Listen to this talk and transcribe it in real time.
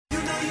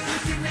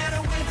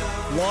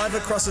live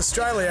across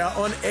Australia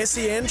on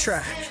SEN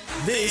Track.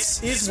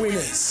 This is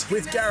Winners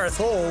with Gareth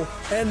Hall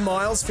and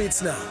Miles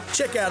Fitzner.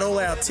 Check out all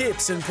our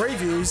tips and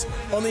previews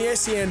on the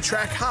SEN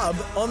Track Hub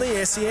on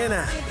the SEN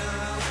app.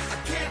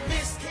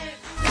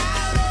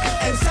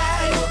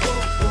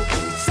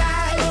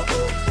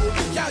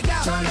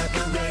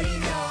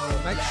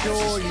 Make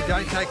sure you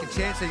don't take a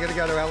chance. So you've got to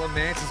go to Alan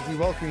Mance's. We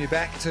welcome you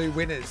back to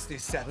Winners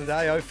this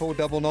Saturday,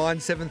 0499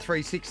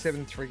 736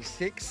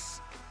 736.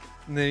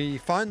 The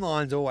phone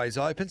line's always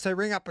open, so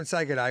ring up and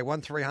say good day.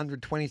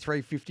 1300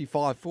 23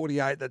 55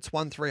 48. That's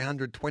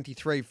 1300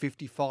 23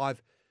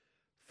 55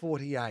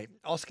 48.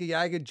 Oscar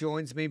Jaeger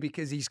joins me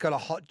because he's got a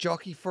hot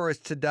jockey for us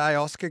today.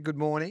 Oscar, good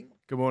morning.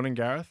 Good morning,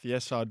 Gareth.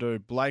 Yes, I do.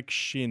 Blake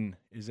Shin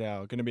is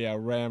going to be our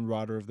Ram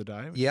rider of the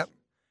day. Yep.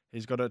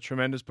 He's got a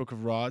tremendous book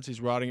of rides.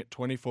 He's riding at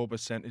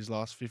 24% his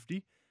last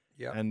 50.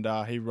 Yep. And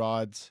he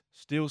rides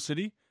Steel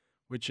City,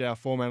 which our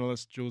form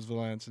analysts Jules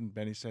Valance and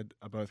Benny said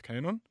are both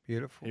keen on.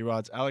 Beautiful. He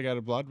rides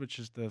Alligator Blood, which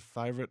is the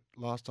favourite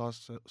last I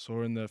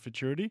saw in the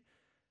Futurity.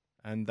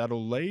 And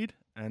that'll lead.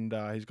 And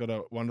he's got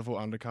a wonderful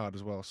undercard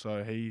as well.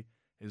 So he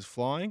is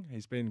flying.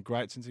 He's been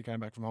great since he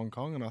came back from Hong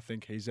Kong. And I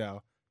think he's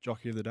our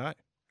jockey of the day.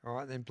 All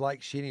right, then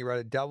Blake Shin rode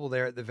a double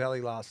there at the Valley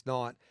last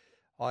night.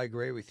 I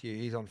agree with you.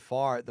 He's on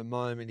fire at the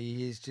moment.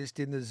 He is just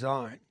in the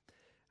zone.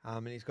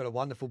 And he's got a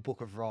wonderful book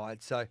of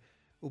rides. So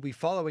we'll be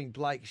following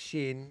Blake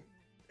Shin.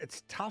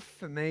 It's tough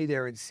for me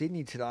there in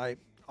Sydney today.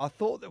 I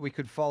thought that we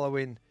could follow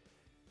in,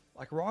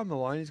 like Ryan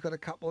Maloney, he's got a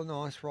couple of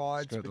nice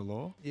rides. Skirt the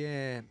law.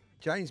 Yeah.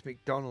 James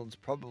McDonald's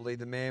probably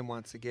the man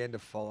once again to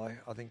follow.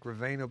 I think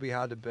Ravine will be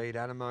hard to beat.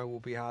 Animo will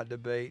be hard to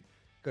beat.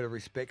 Got to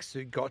respect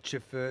Sue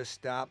Gotcha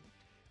first up.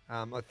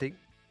 I think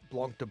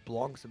Blanc de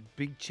Blanc's a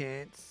big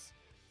chance.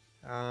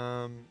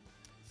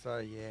 So,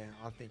 yeah,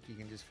 I think you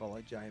can just follow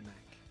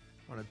J-Mac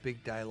on a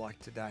big day like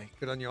today.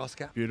 Good on you,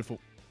 Oscar. Beautiful.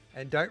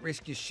 And don't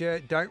risk your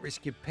shirt, don't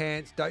risk your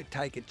pants, don't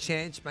take a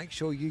chance. Make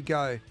sure you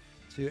go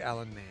to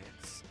Alan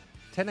Mance.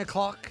 10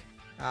 o'clock,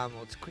 well,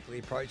 it's quickly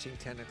approaching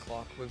 10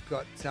 o'clock. We've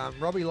got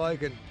Robbie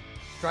Logan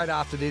straight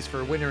after this for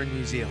a winner in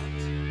New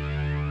Zealand.